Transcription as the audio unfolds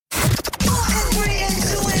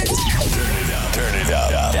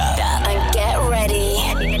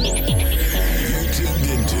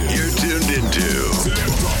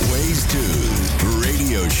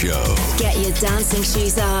Show. Get your dancing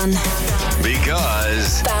shoes on.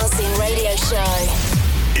 Because Bouncing Radio Show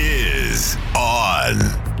is on.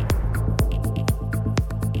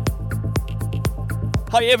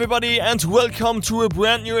 Hi everybody and welcome to a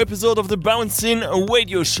brand new episode of the Bouncing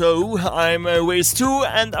Radio Show. I'm Waze 2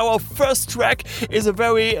 and our first track is a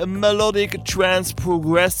very melodic trance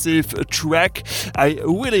progressive track. I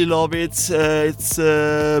really love it. It's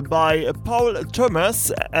by Paul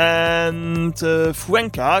Thomas and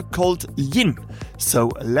Franca called Yin.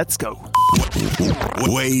 So let's go.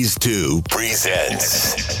 Waze 2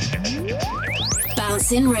 presents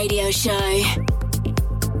Bouncing Radio Show.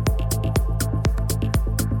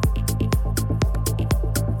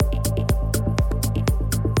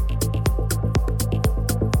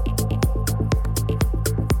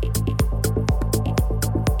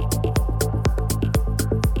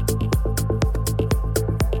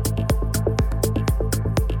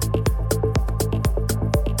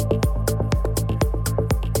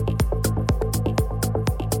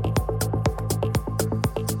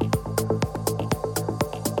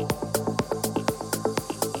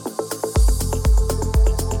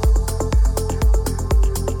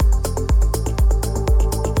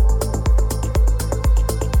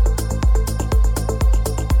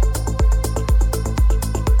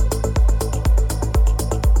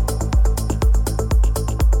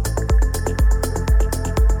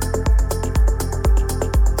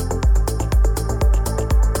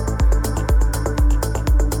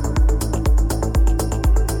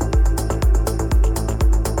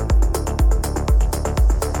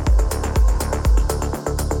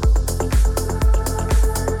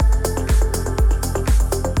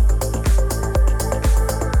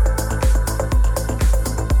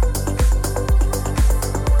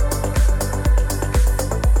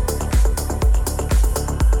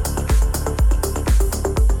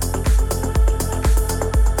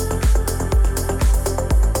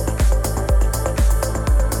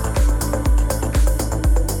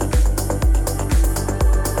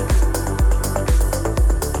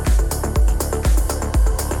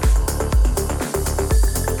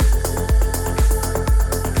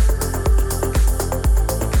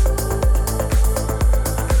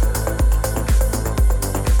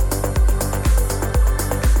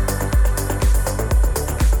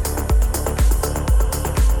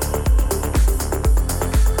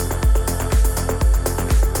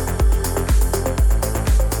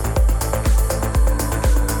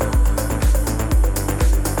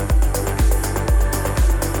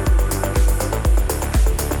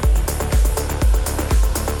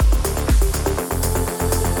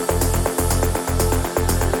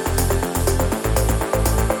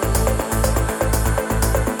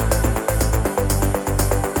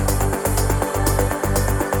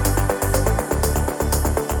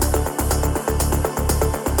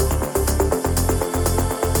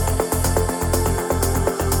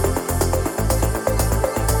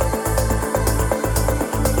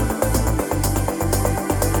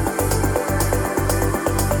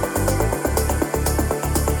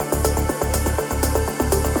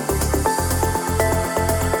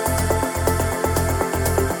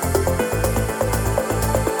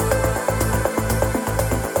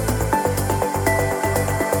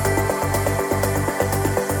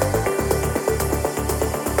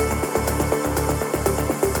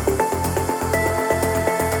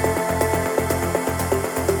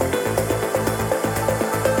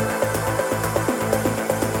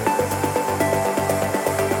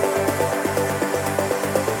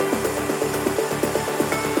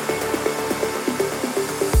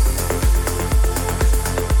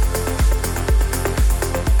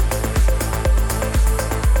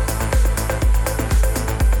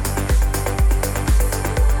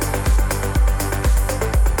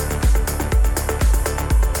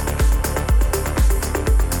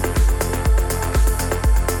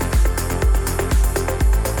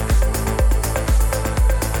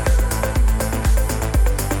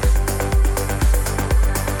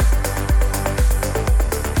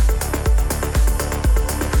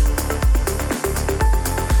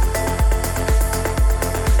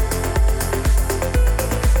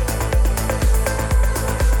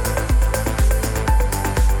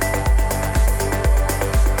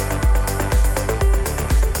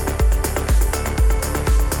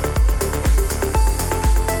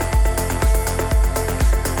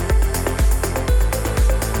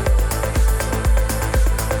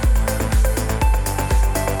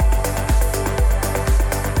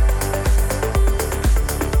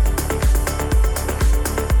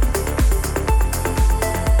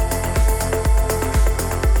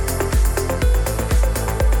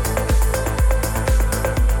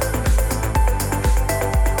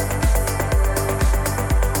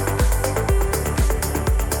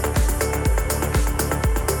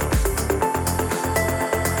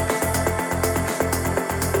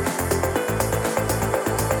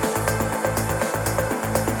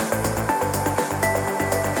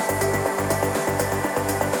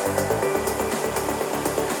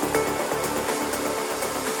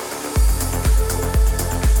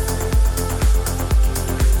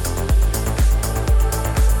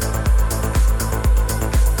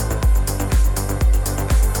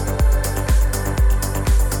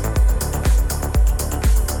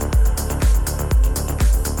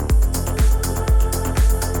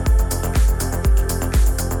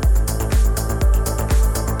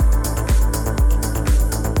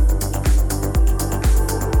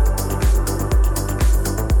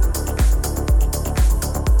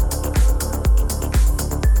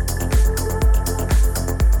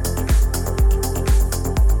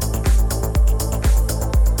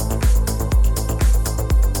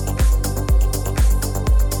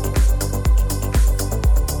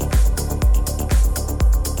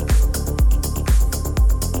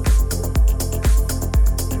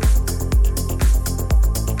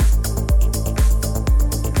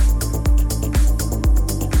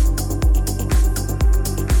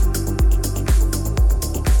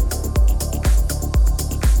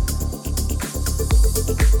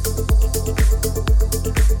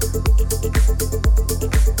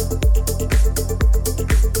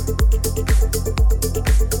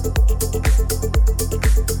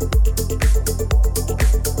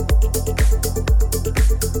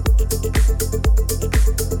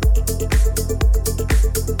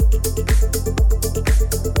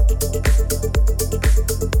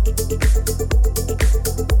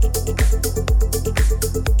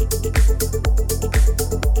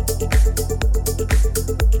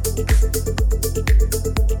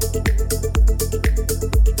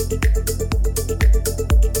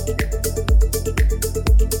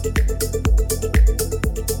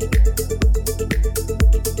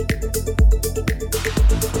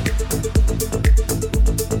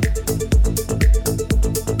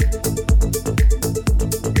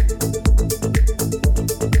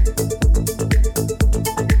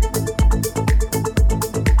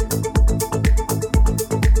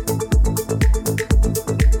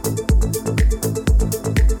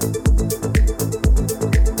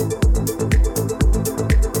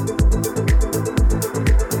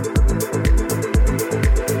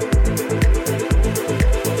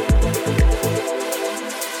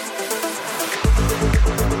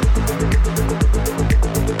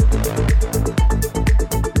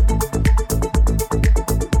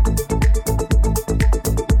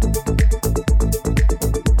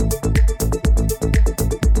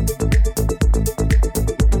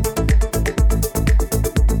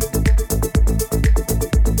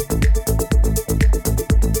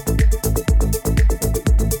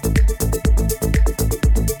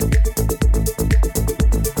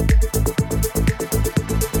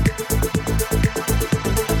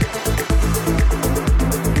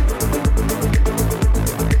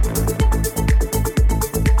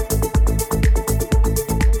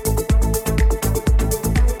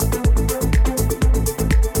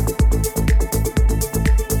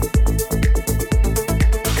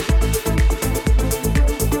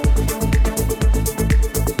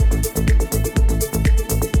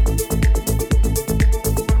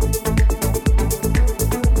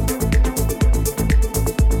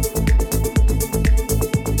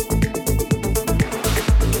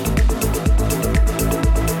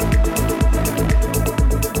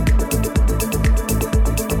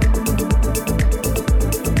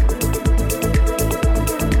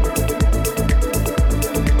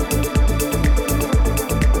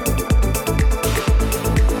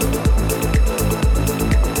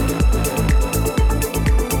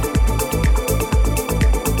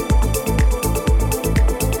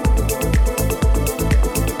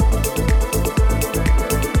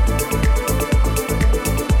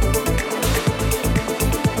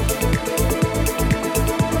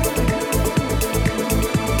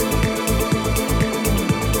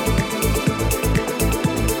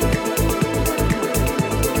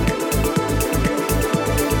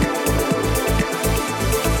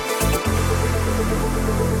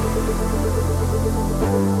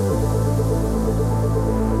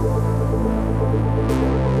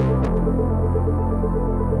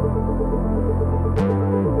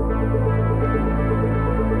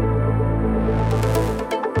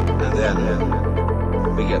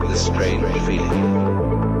 get this strange feeling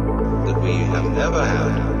that we have never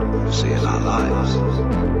had, you see, in our lives,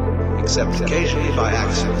 except occasionally by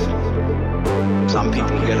accident. Some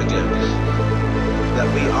people get a glimpse that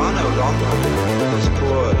we are no longer this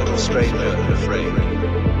poor little stranger and afraid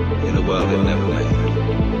in a world it never made.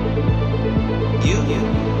 You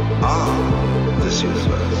are this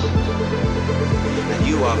universe, and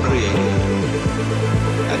you are created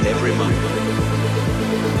at every moment.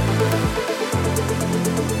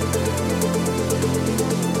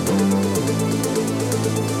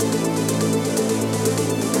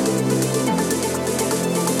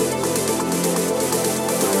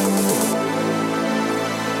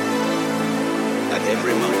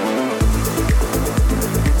 Every moment.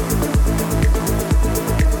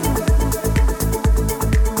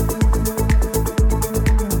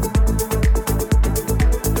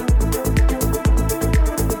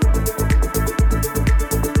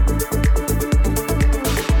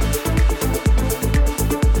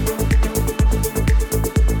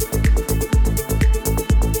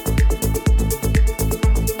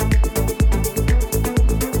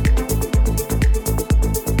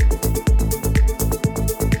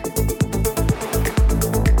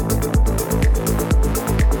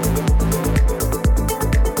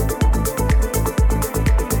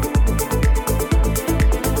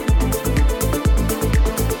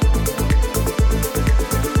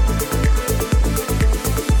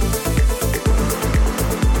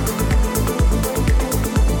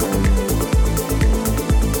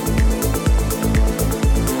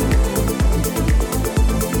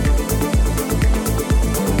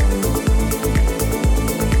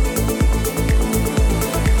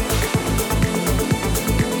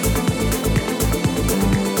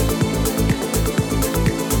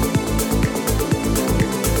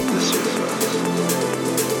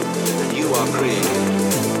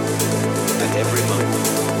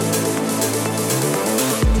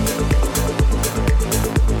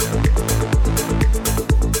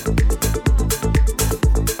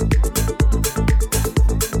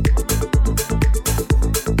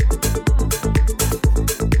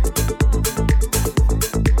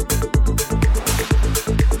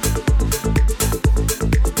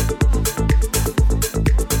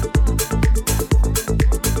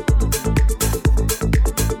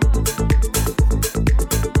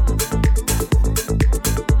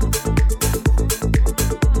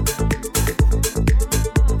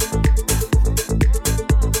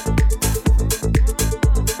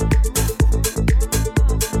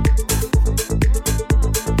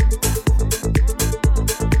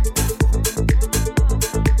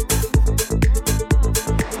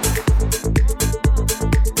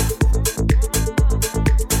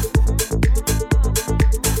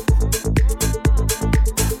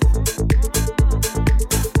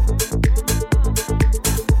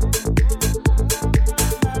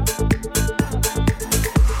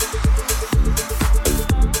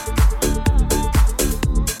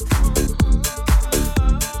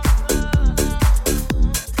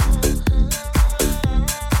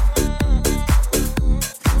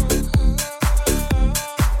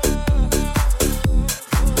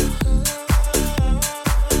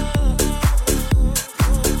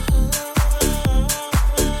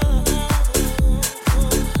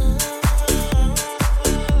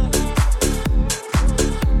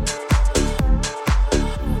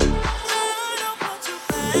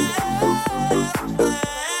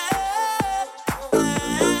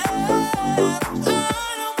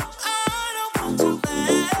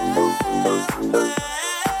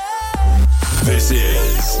 This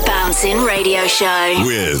is Bouncing Radio Show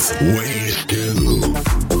with Ways 2.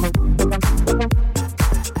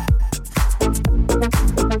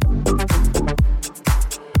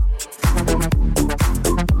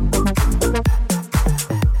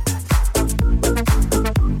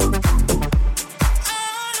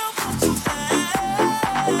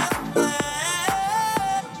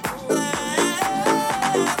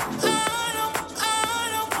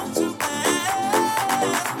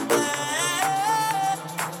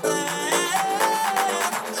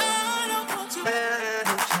 Bye.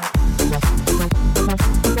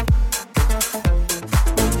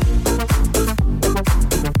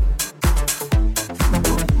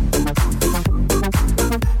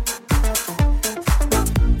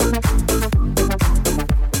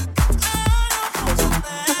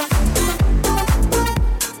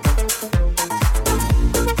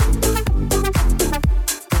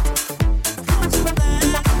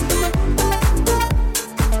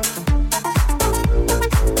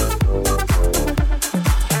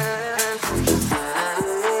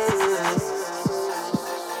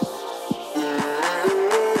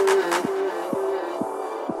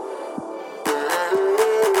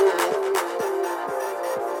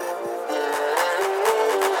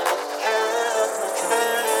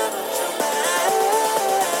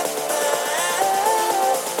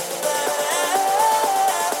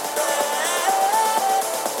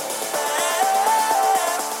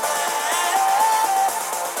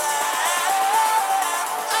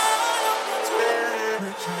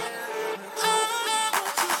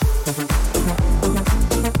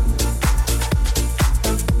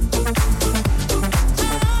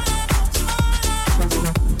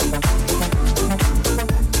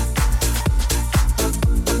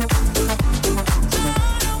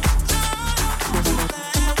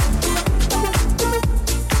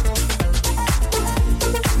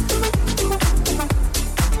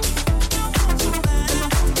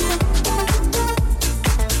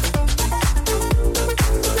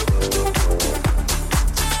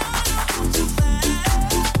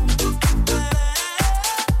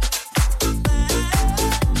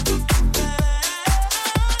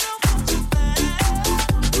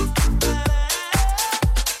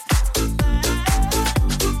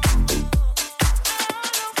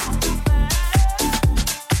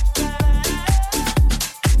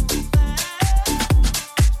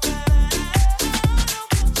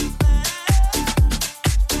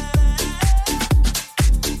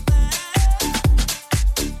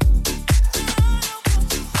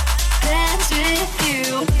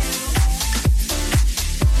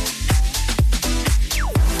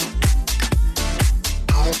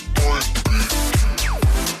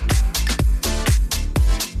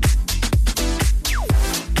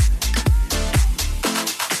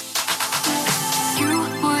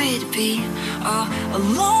 would be all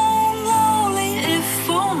alone, lonely. If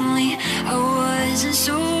only I wasn't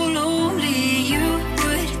so lonely. You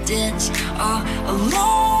would dance all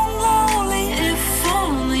alone, lonely. If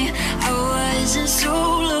only I wasn't so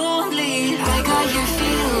lonely. I got you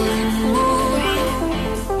feeling moving.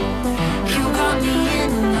 You got me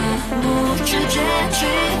in the mood to dance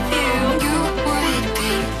with you. You would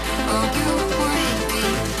be, oh you would be,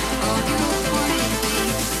 oh you would be,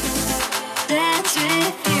 dance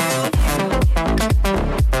with you.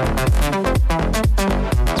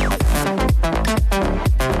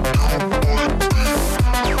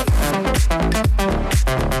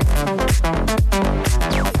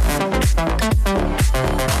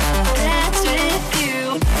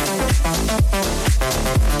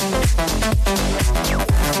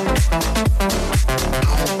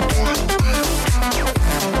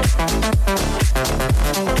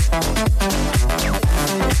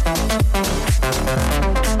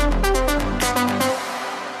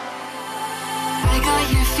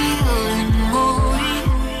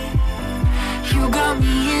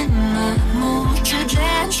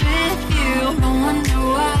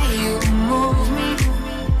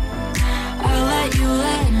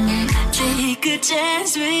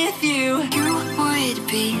 Dance with you. You would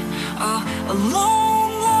be all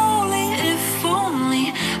alone, lonely. If only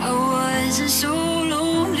I wasn't so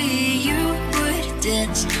lonely. You would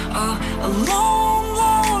dance all alone,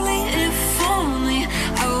 lonely. If only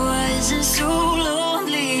I wasn't so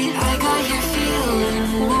lonely. I got you feeling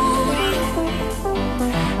moody.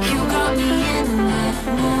 You got me in the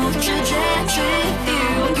mood to dance with you.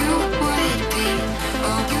 You would be,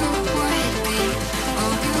 oh you would be,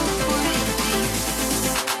 oh you would be,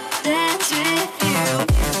 dance with you.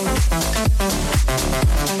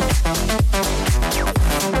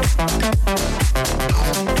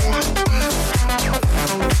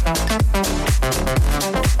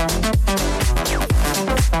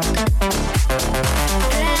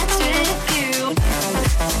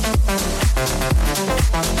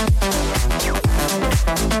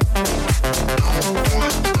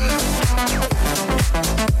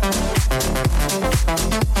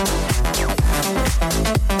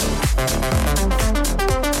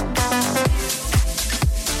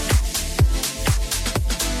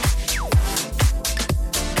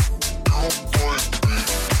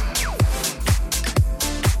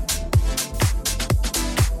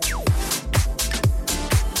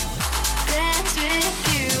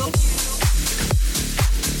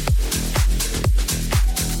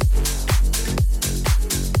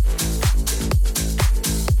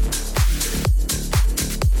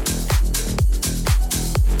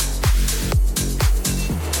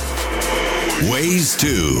 Ways 2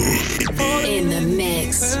 in the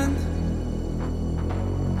mix.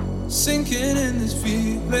 Sinking in this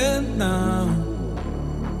feeling now.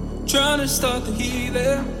 Trying to start the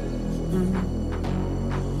healing.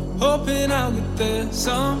 Hoping I'll get there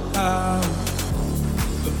somehow.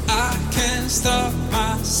 But I can't stop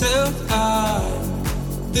myself out.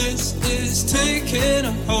 This is taking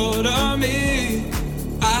a hold on me.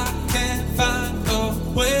 I can't find a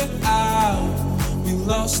way out. We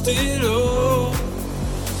lost it all.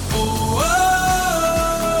 Oh,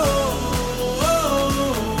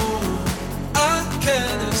 I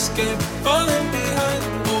can't escape falling behind.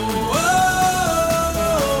 Oh,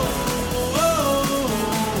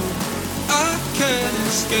 I can't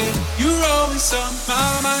escape. You're always on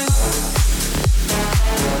my mind.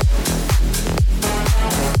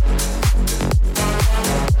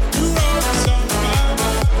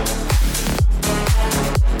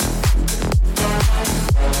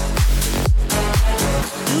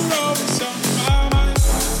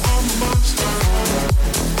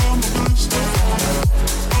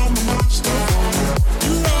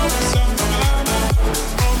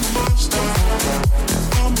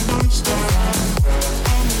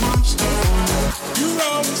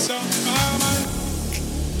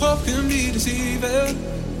 Hope can be deceiving.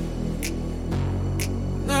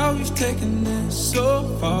 Now we've taken it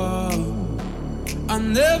so far. I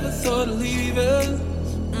never thought of leaving,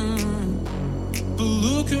 but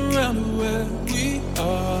look around at where we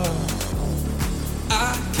are.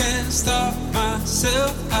 I can't stop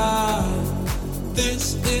myself out.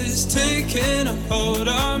 This is taking a hold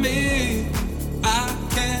on me. I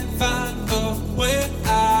can't find a way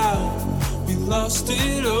out. We lost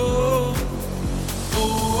it all.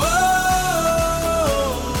 Oh,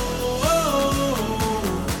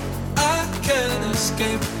 I can't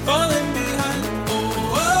escape falling behind. Oh,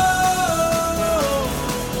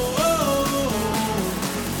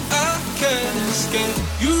 I can't escape.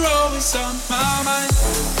 You're always on my mind.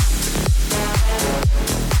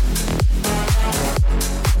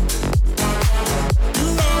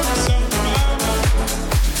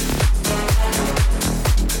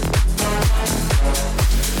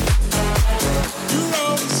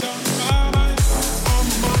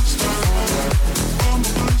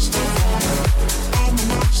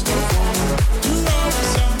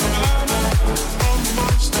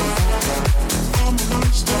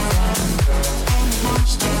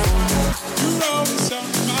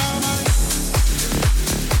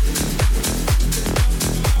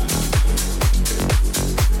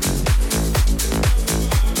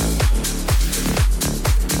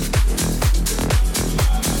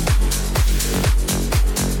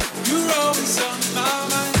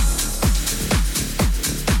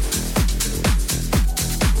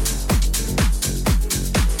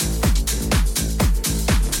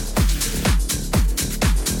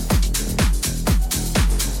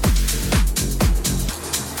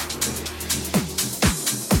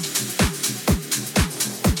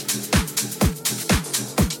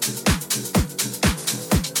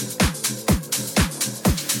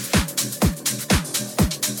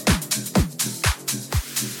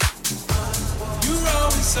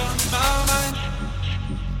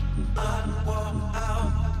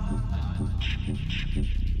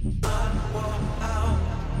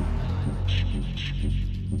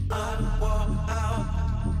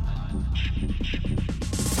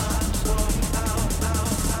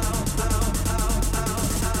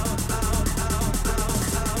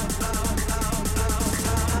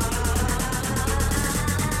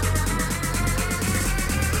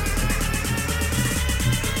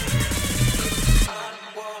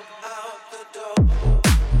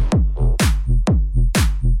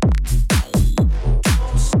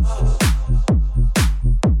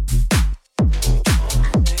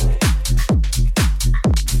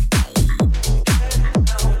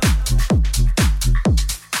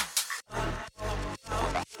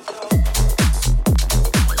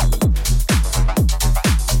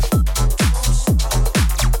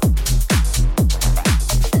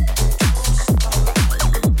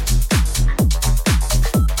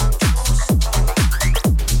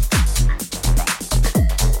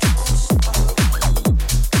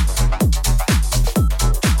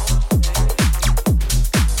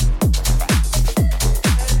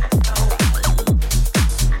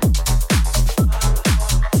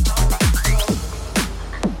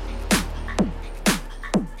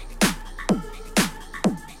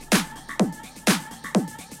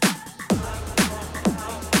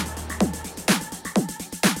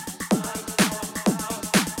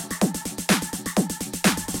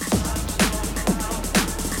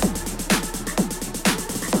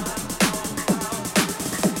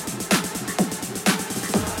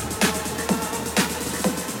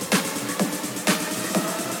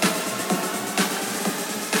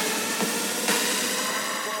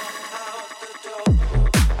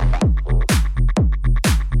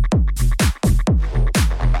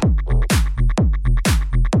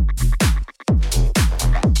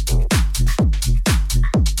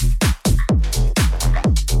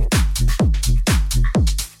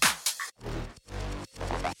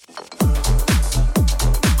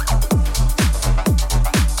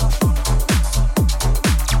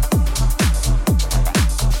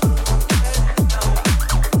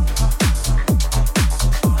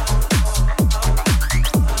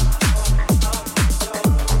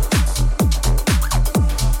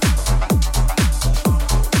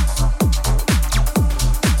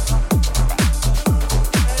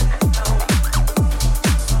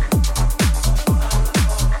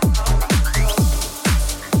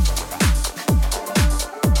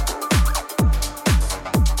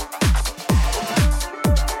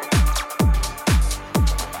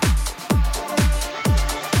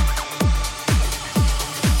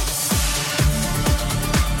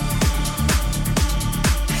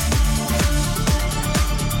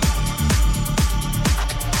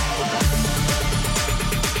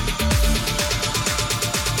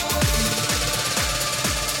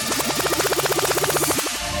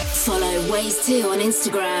 Ways2 on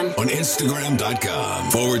Instagram. On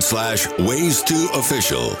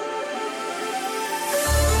Instagram.com/Ways2Official.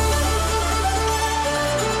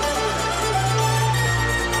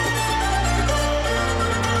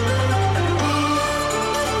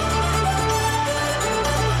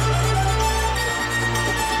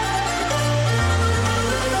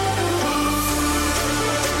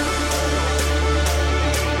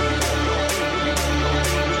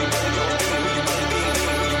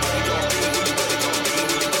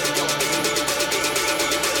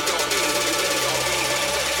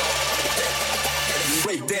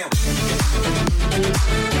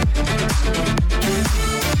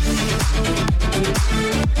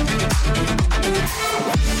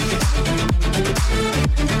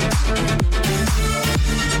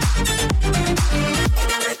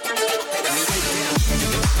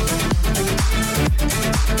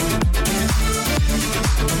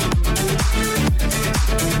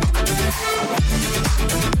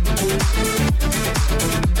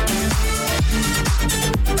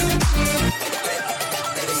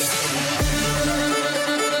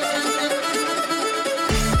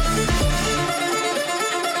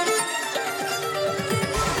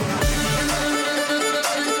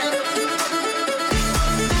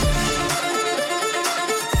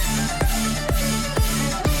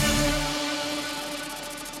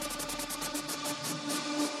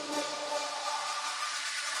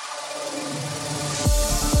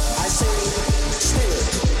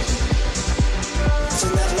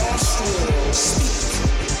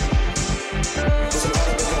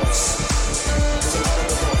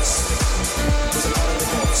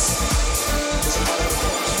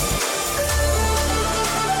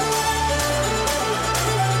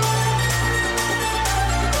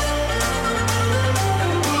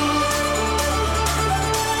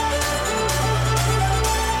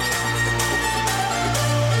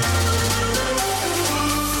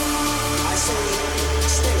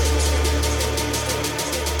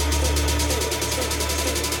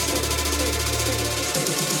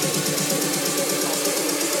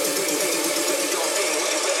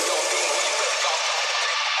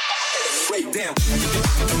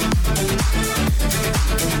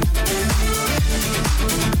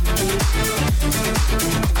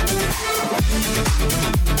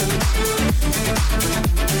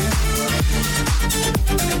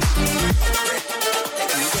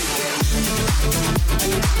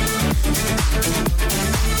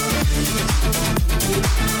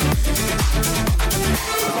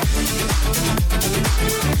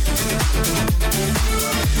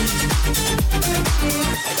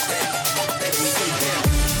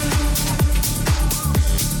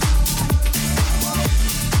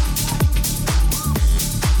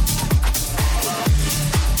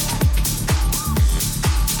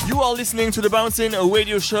 Listening to the Bouncing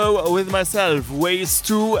Radio Show with myself,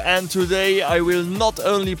 Ways2, and today I will not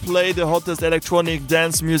only play the hottest electronic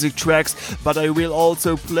dance music tracks, but I will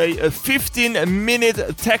also play a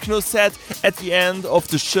 15-minute techno set at the end of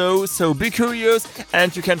the show, so be curious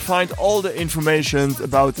and you can find all the information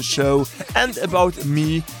about the show and about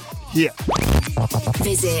me here.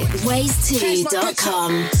 Visit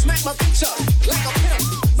ways2.com. Smack my bitch up like a pimp.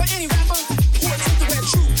 For any rapper who attempt to wear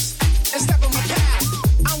troops and step on my path,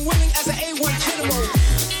 I'm willing as an A1 general.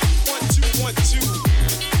 1, 2, 1, 2.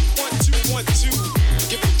 1, 2, 1, 2.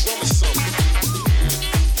 Give the drummer some.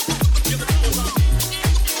 Give the drummer some.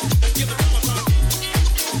 Give the drummer some.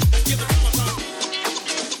 Give the drummer some.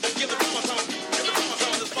 Give the drummer some. Give the drummer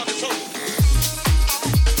some. This fucking soul.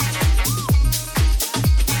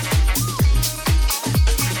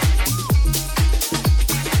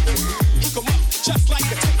 Come up just like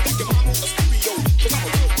a tape that your mama a stereo. 'Cause I'm a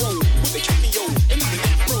real bro with a cameo and not an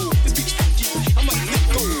afro. This beat's funky, I'm a nigga.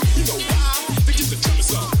 You know why? They give the drummer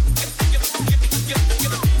some. Give the drummer some.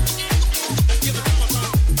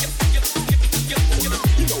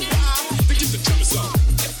 You know why? They give the drummer some. Give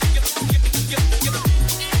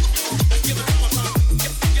the drummer some.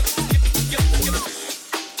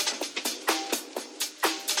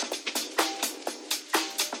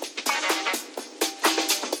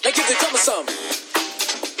 They give the drummer some.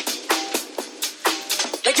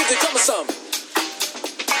 They give the drummer some.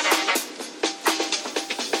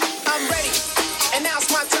 I'm ready, and now it's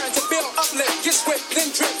my turn to build, uplift, get swift, then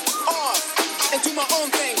drift off, and do my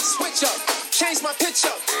own thing. Switch up, change my pitch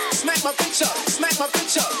up, smack my bitch up, smack my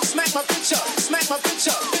bitch up, smack my bitch up, smack my bitch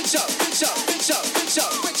up, bitch up, bitch up, bitch up, bitch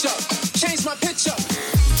up, bitch up, change my pitch up.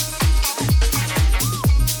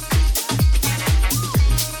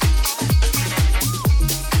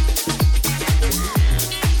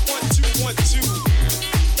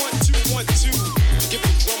 Give the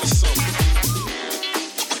drummer some.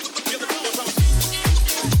 Give the drummer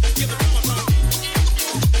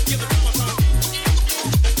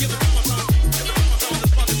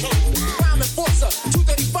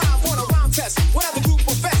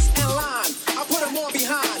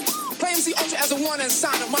one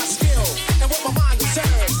inside of my skill and what my mind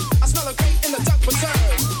deserves. I smell a grape in the duck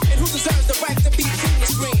preserve. And who deserves the right to be king the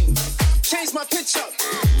screen? Change my pitch up.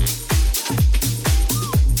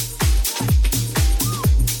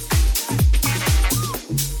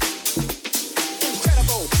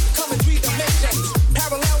 Incredible, come in 3 dimensions.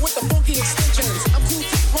 Parallel with the funky extensions. I'm cool,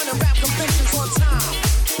 keep running rap conventions on time.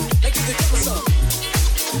 They give the devil some.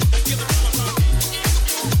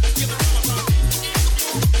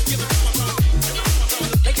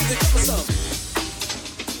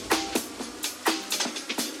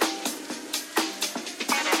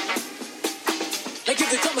 They give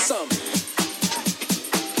the drummer some.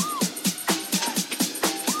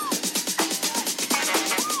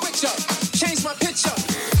 Switch up, change my pitch up.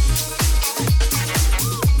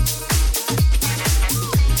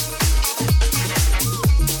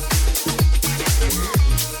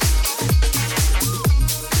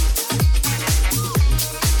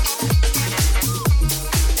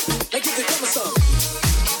 They give the drummer some.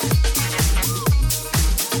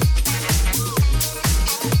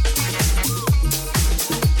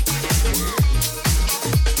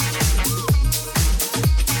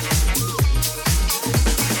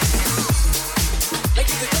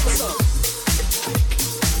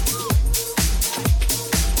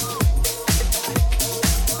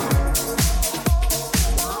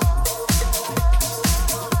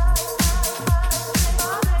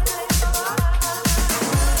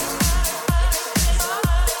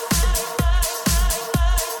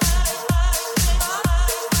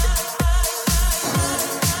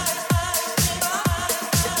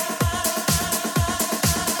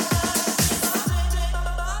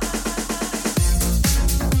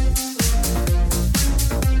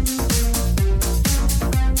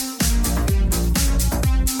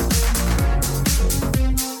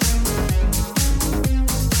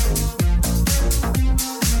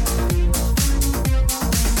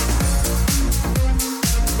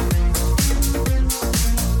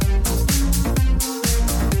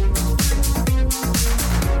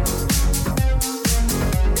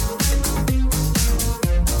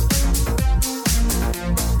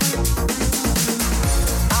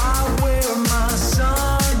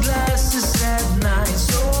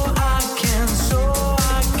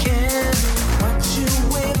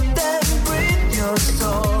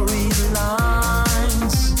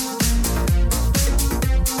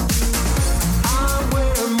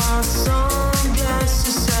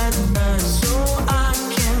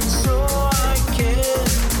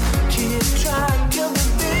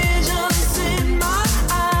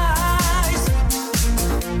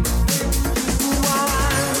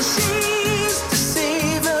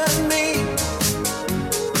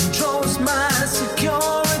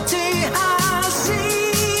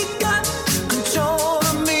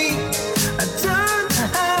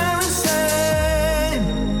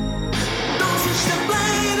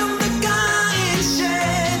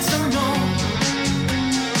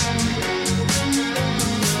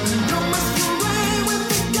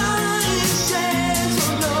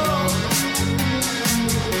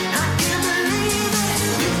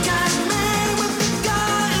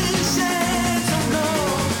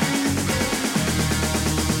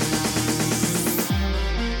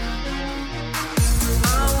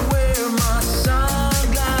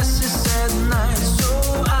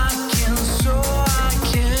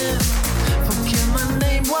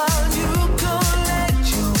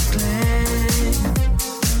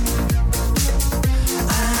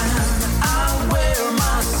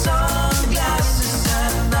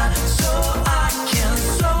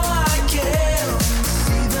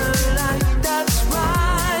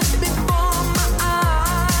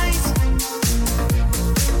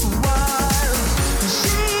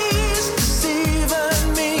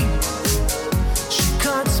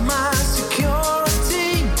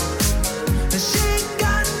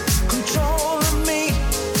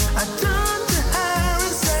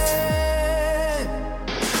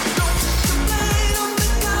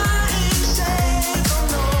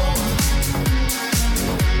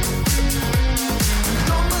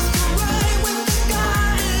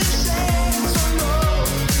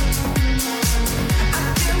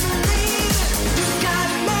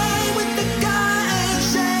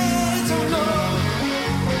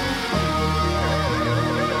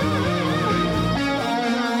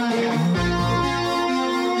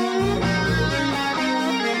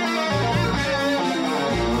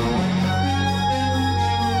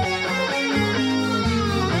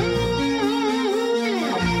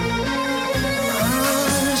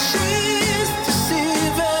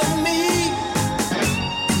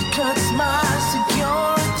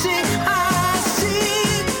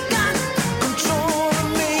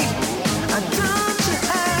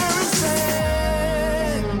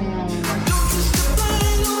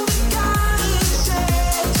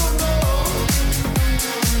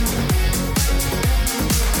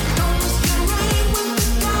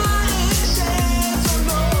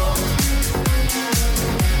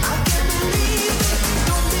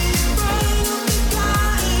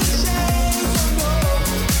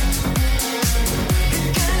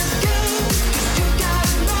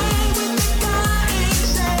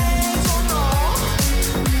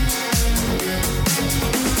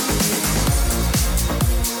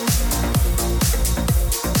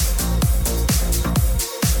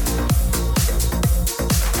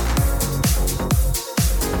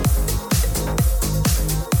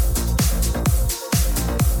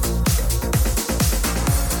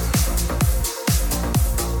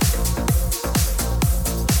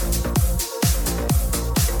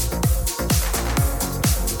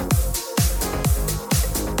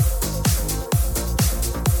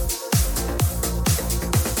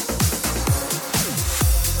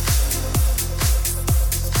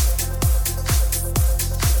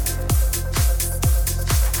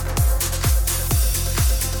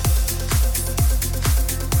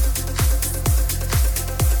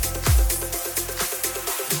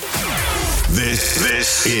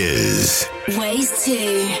 This is Ways to.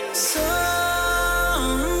 Somewhere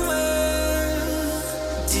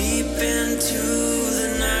deep into the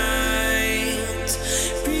night,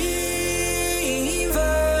 reverse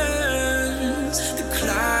the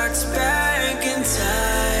clock's back in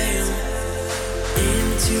time,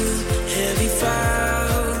 into heavy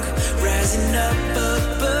fog, rising up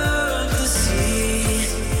above the sea.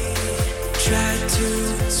 Try to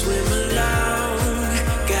swim along,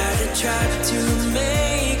 gotta try to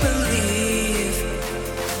make believe.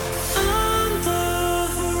 On the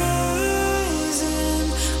horizon,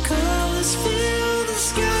 colors fill the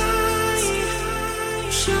sky,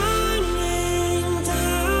 shining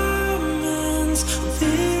diamonds,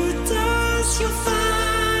 paradise you'll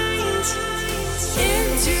find.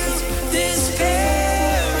 Into this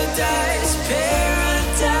paradise,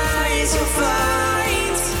 paradise you'll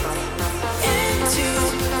find. Into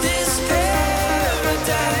this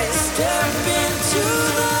paradise, step into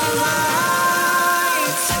the light.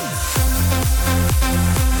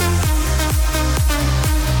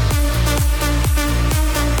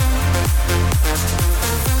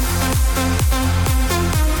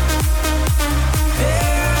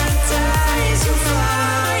 Paradise you'll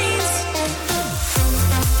find.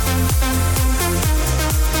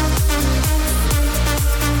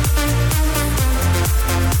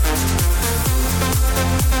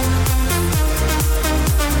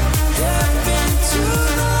 Step into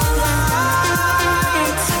the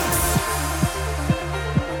light.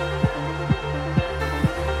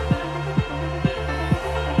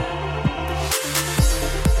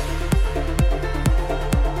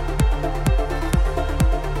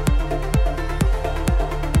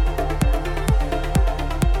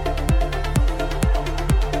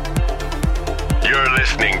 you're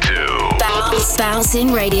listening to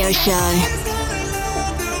Bouncing Radio Show.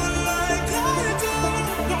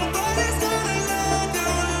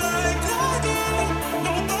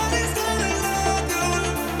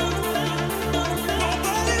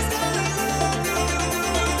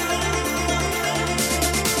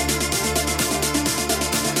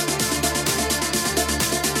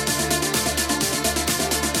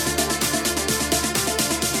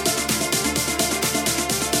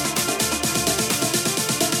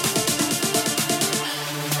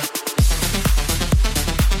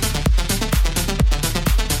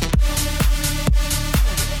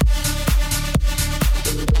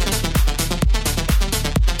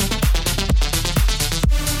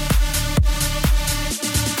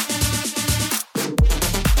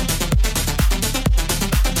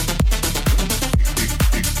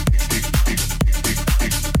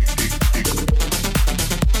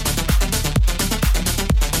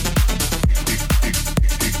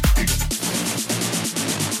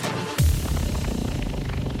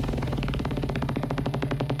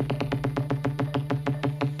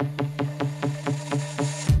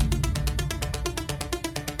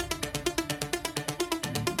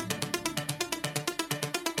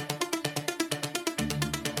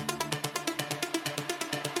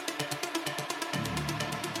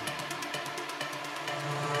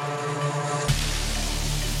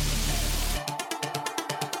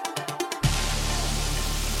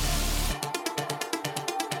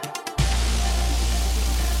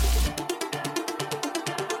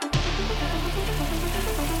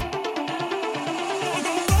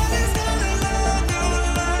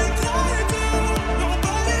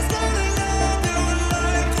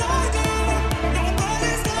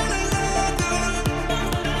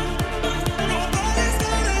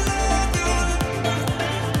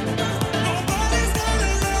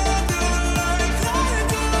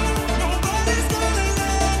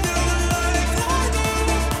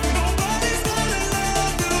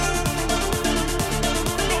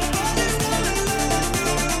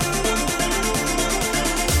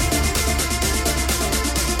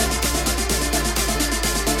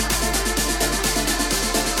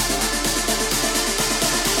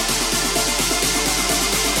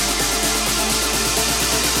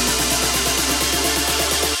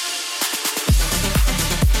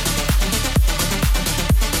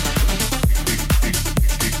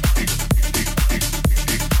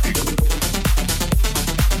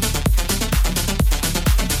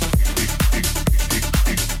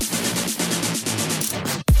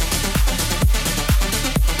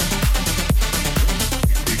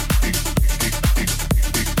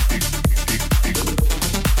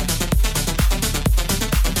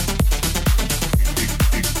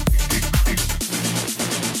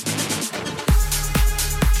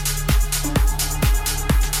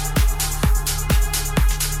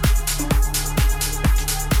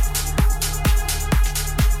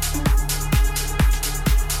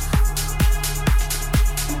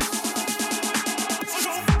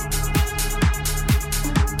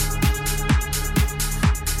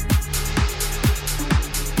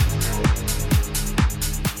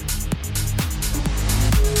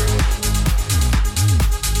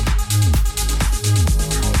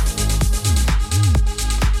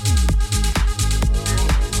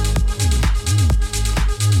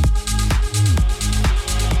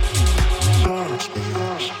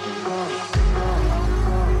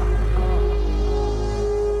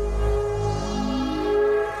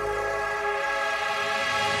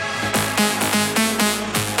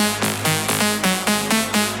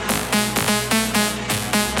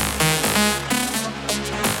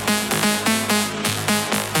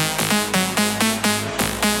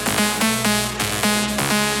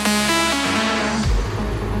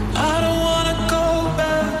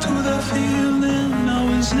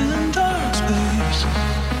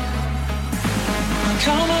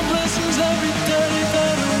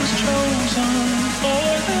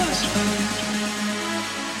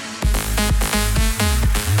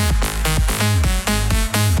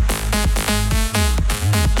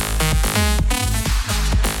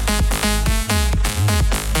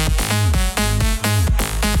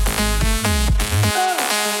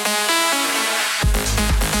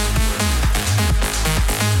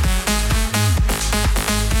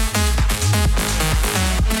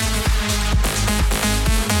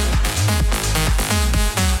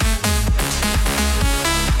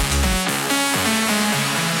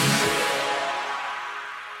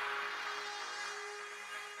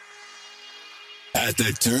 At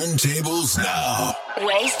the turntables now.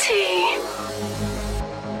 Ways 2.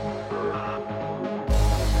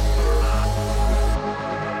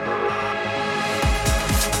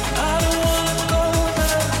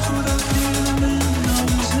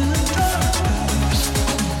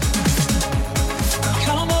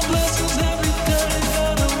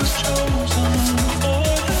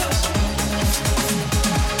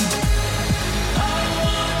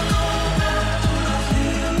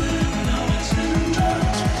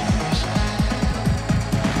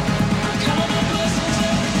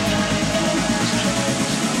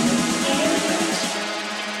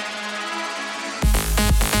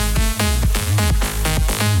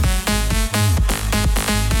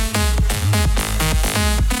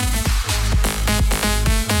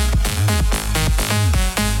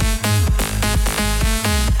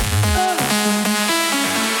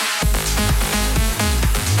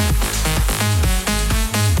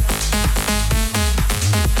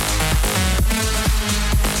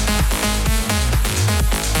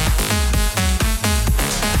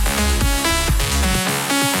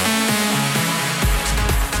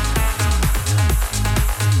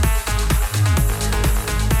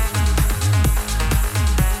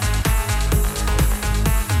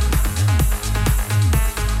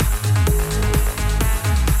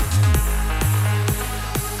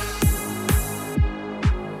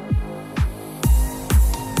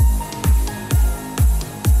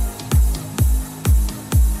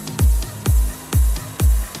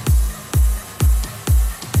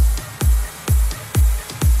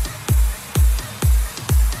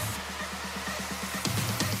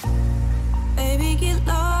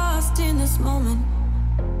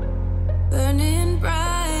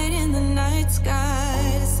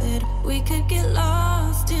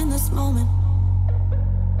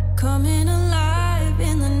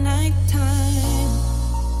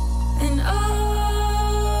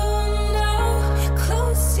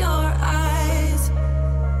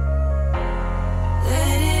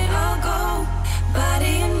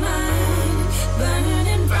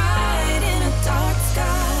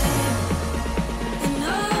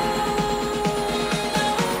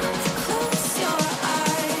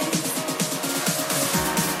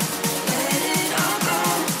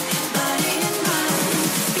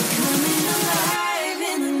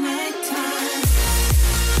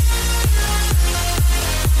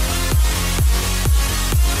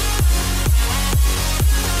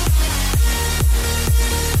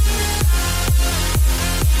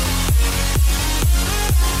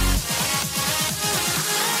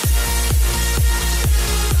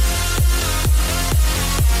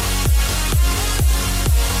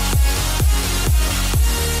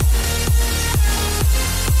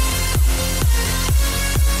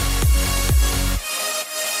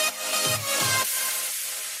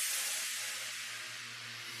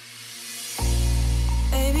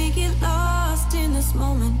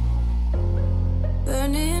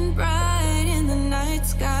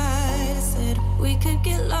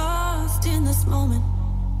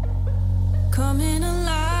 Coming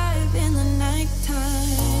alive.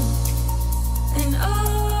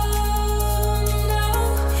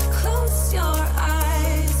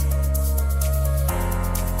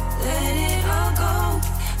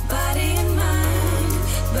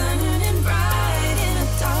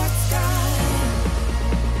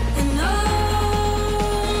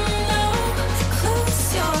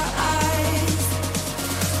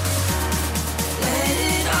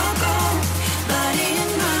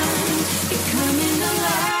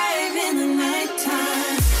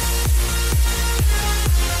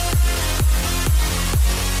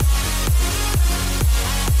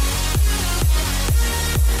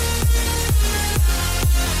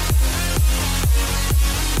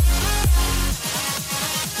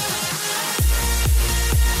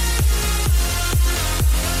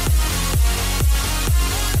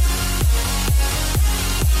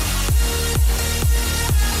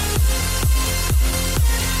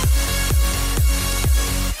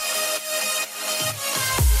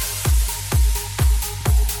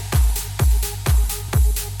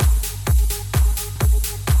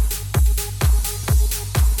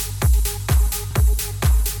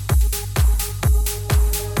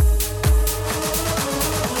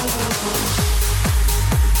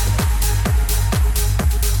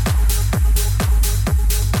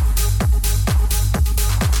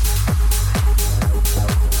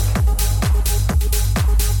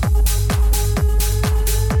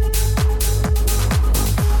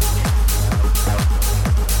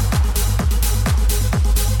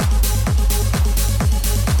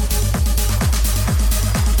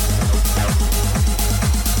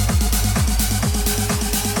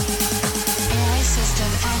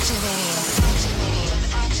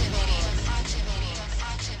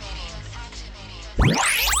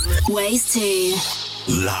 Ways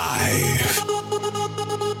 2. Live.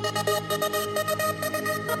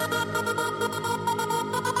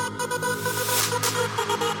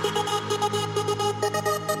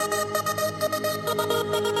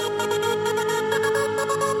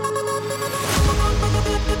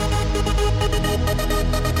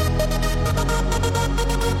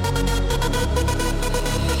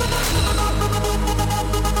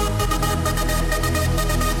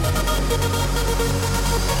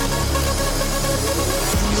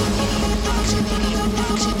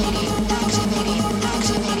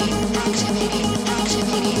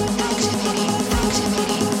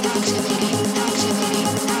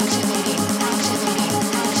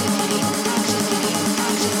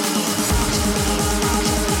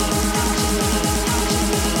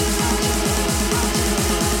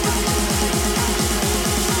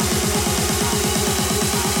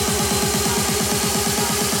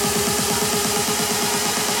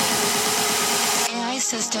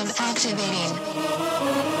 System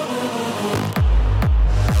activating.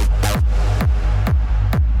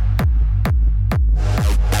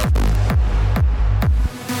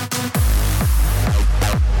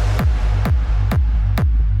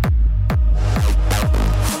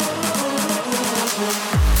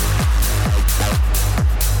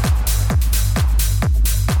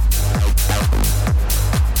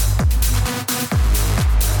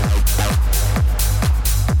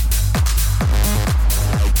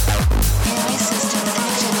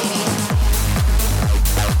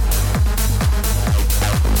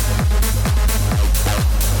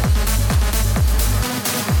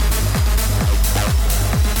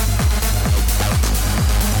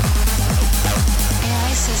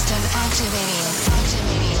 System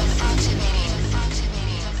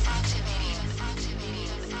activating.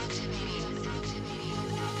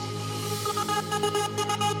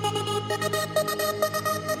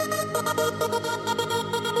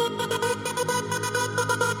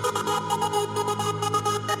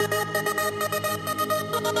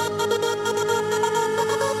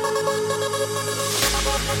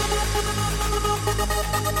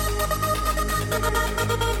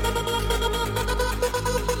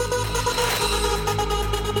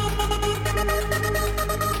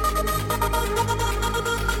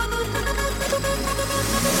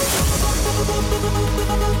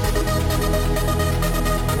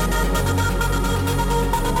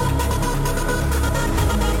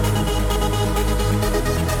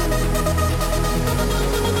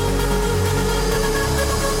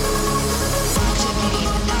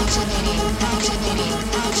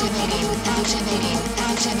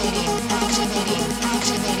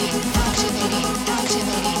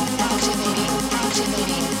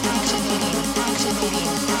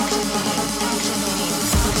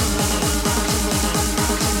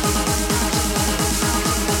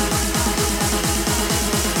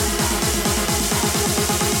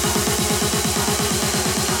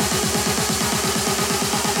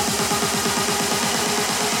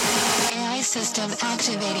 System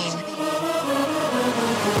activating.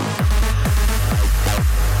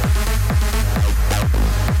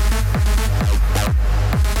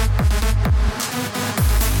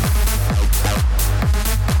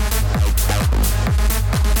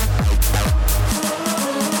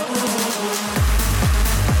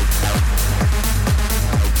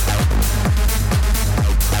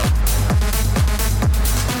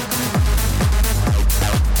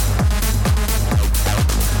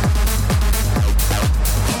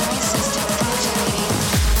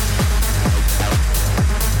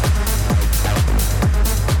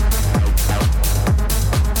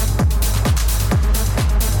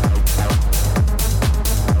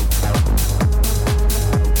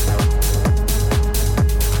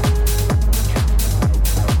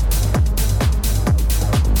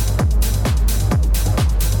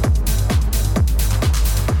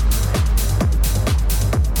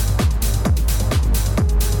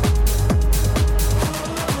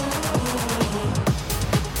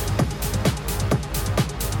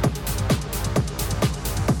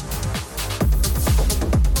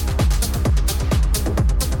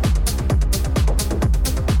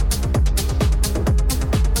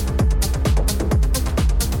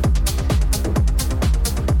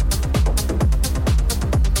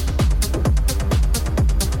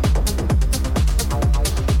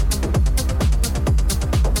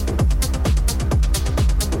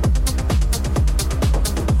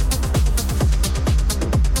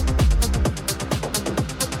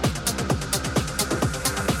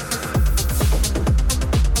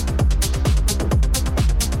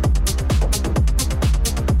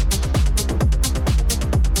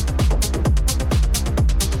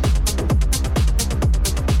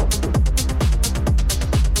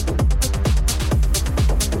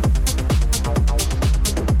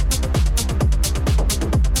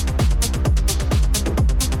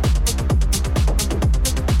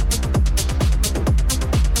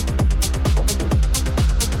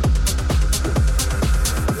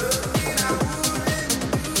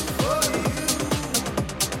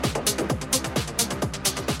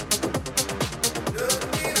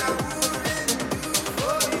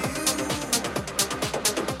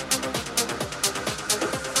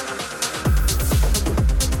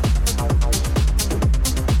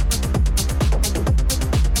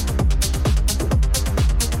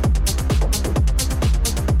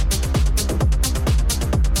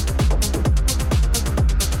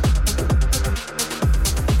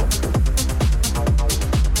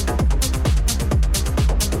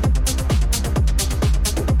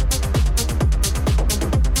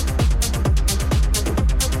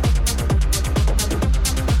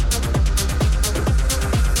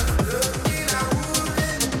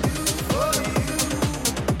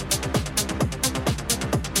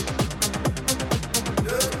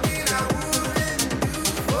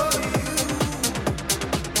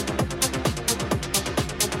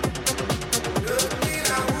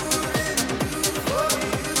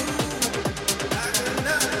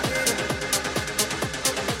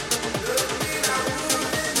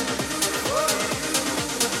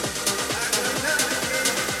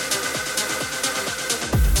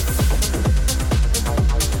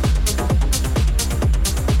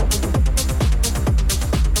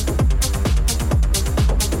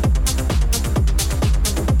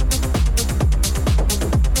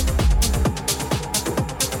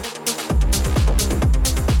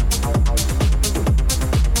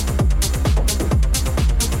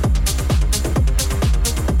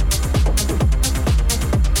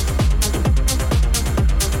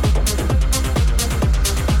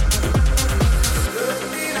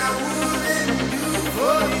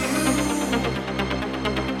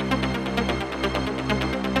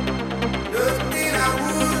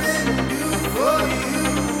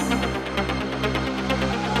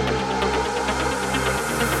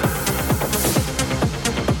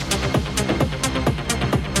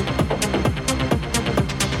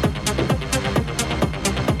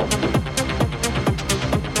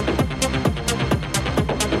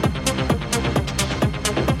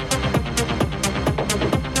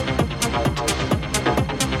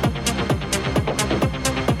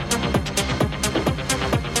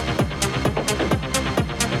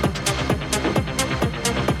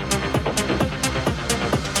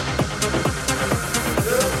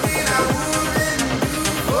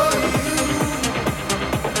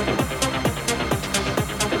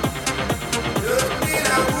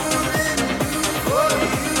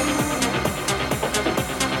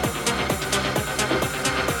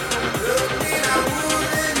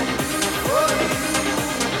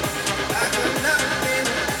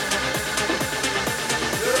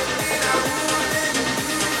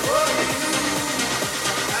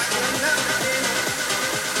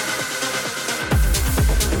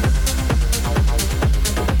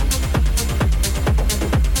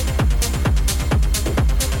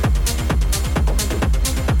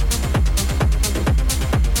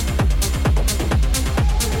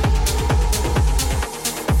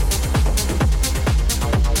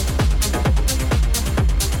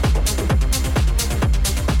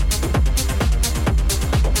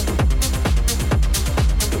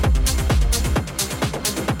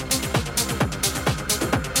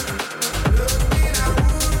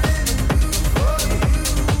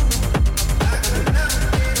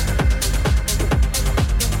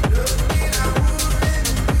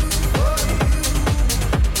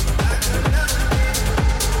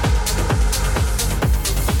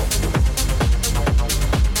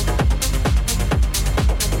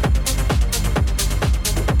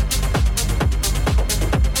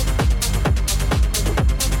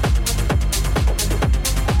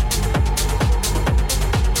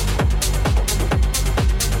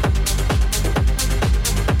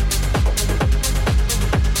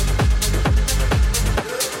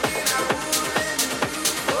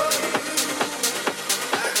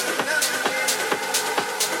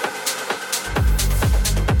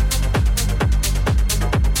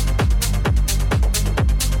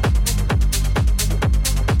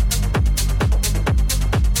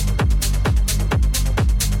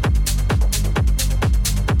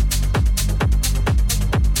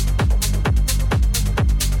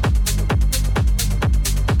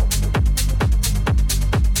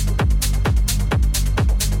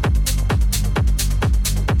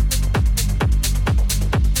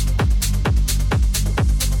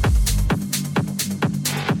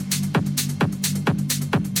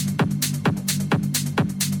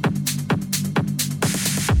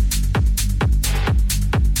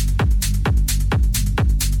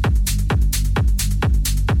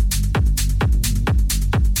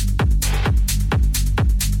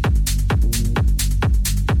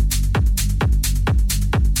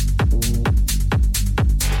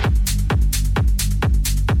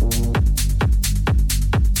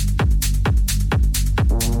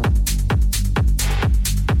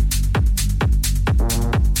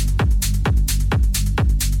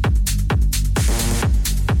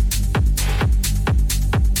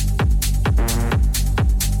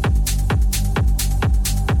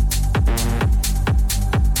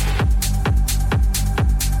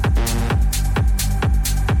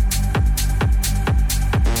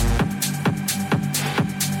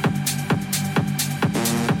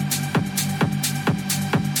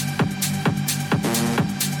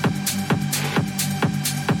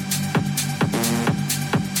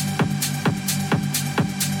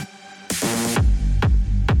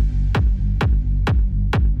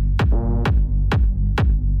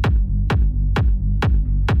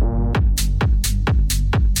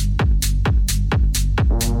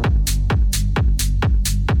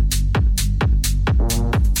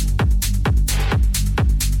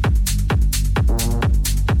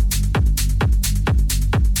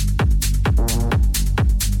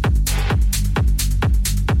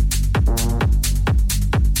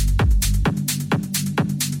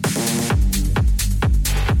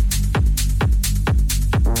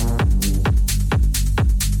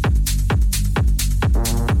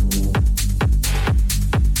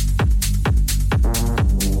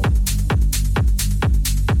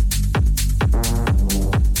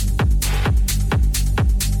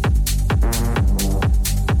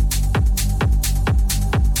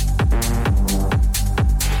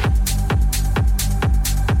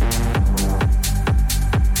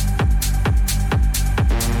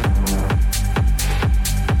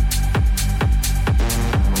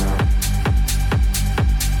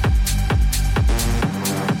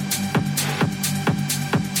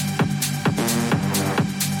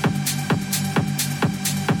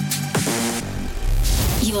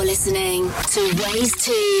 listening to Ways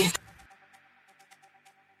 2.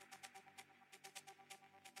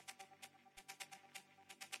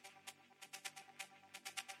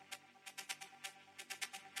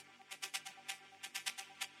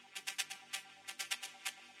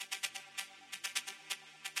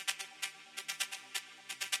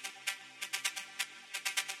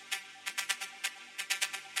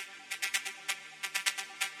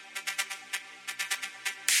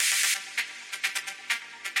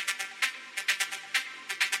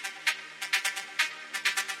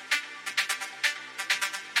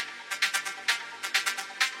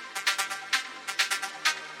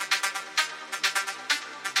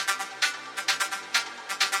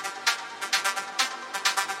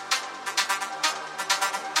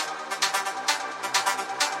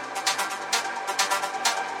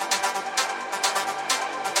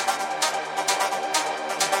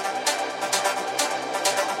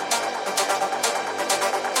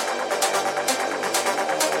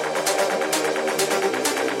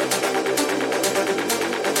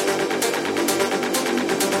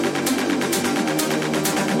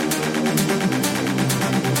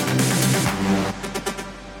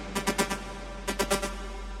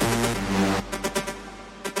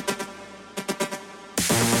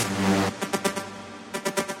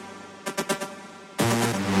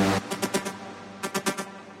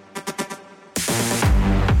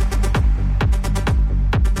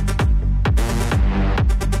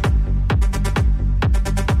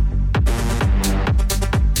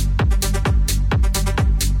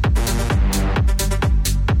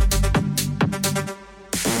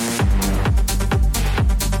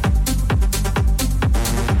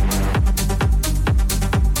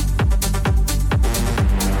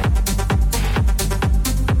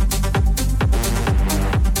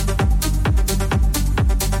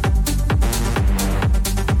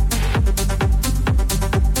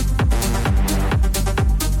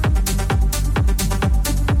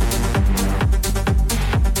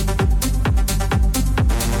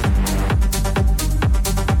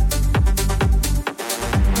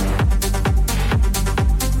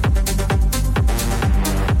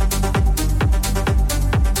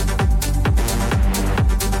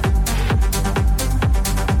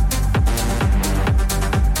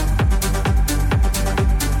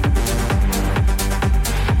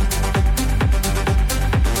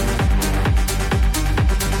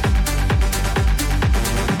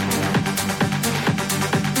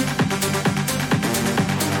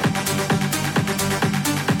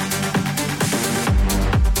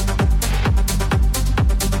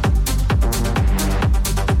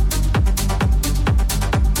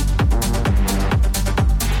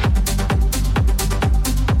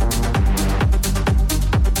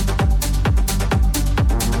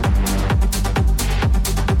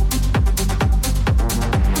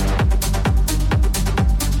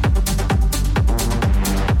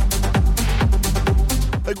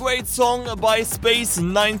 Song by Space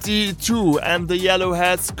 92 and the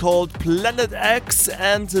Yellowheads called Planet X.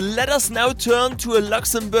 And let us now turn to a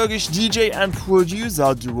Luxembourgish DJ and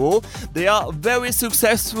producer duo. They are very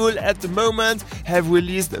successful at the moment, have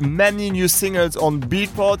released many new singles on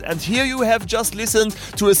Beatport, and here you have just listened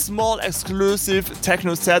to a small exclusive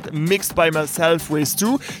techno set mixed by myself, Ways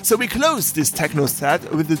 2. So we close this techno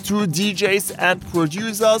set with the two DJs and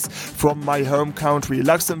producers from my home country,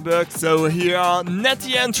 Luxembourg. So here are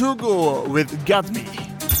Nettie and Hugo with Got Me.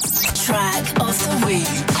 Track of the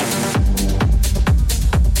week.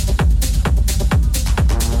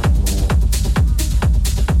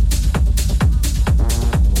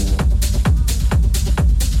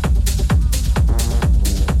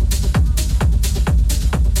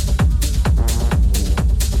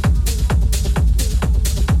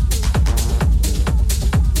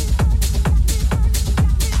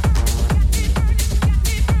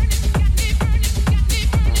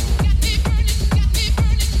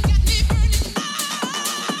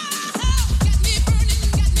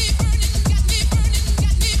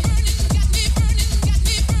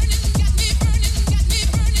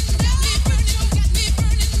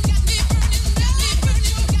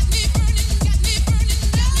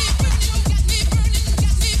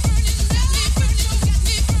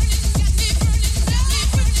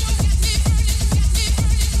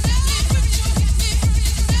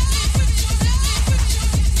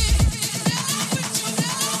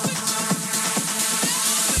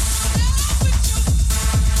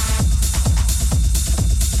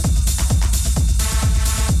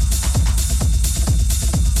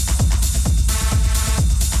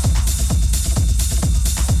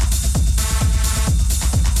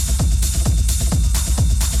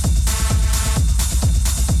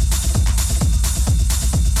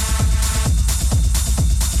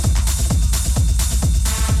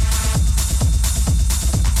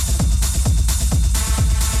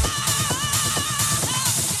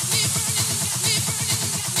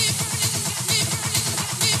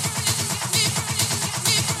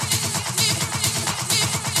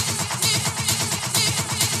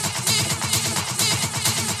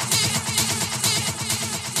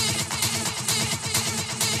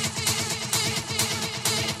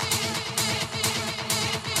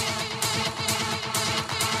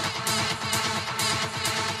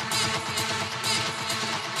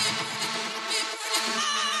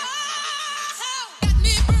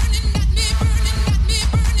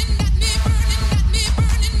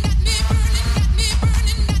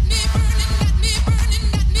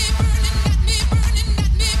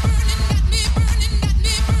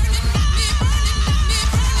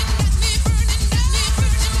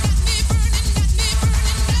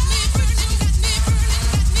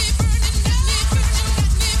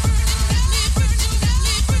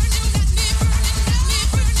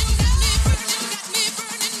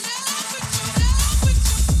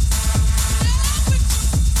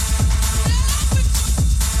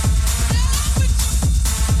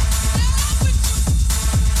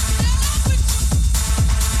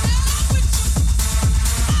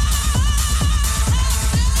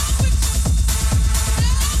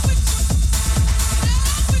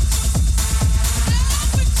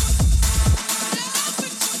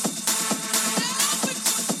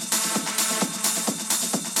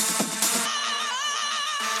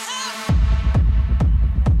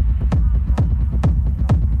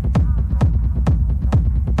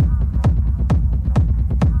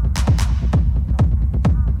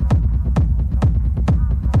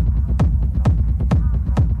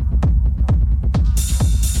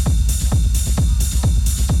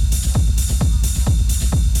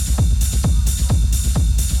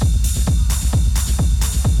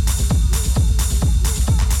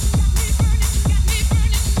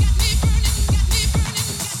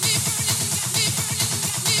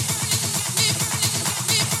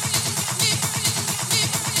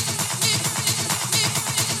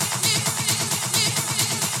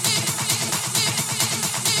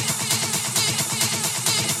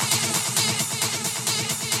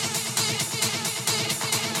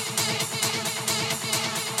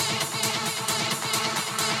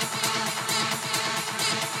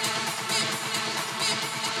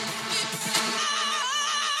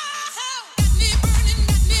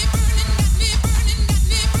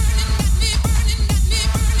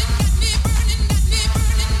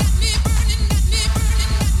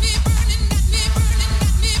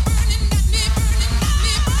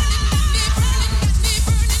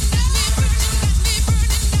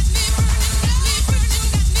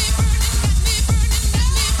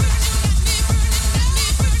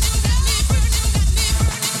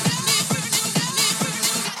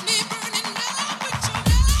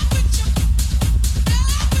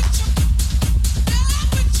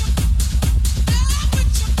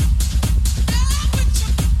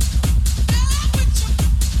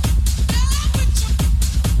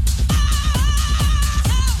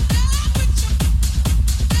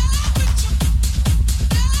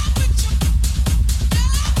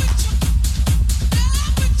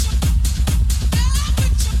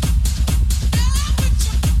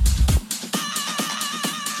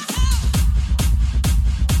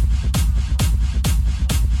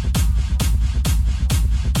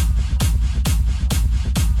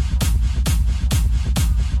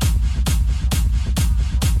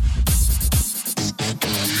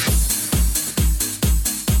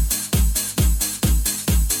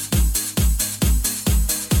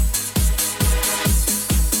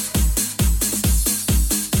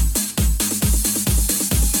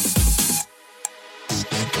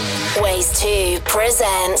 Ways 2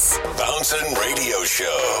 presents Bouncing Radio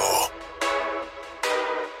Show.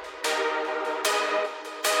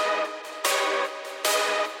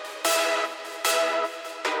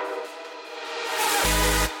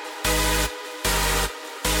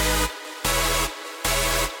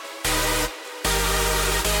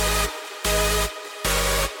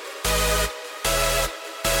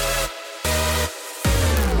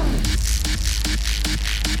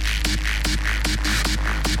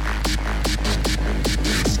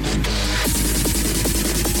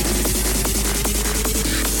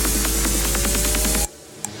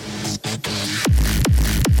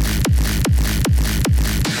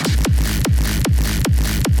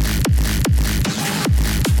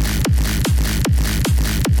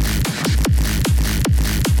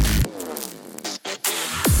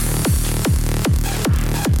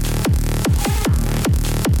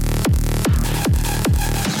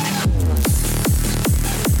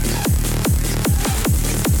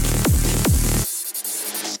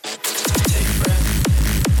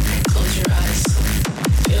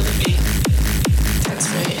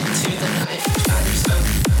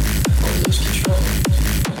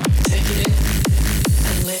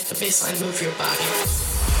 Move your body.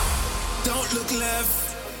 Don't look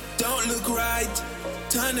left, don't look right.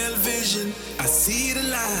 Tunnel vision, I see the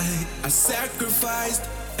light. I sacrificed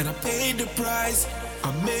and I paid the price.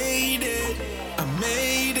 I made it, I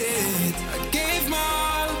made it. I gave my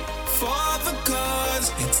all for the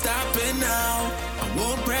cause. Ain't stopping now, I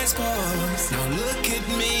won't press pause. Now look at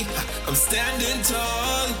me, I'm standing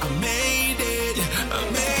tall. I made it, I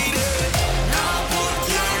made it. Now put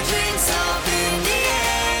your drinks up in the air.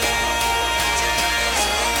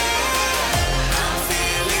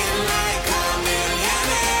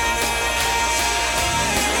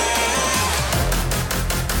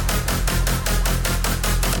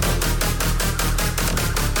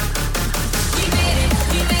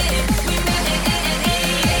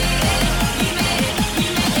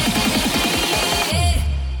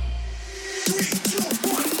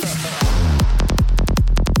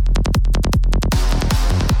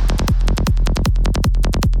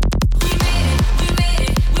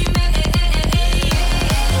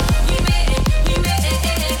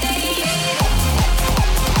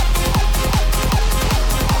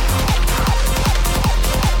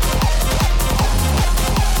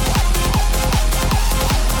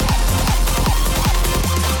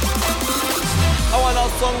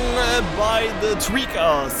 By the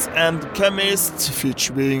Tweakers and Chemist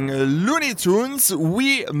featuring Looney Tunes.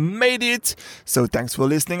 We made it. So thanks for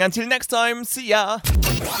listening. Until next time, see ya.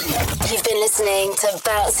 You've been listening to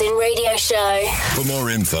Bouncing Radio Show. For more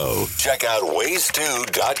info, check out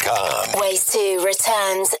ways2.com. Ways 2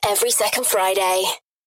 returns every second Friday.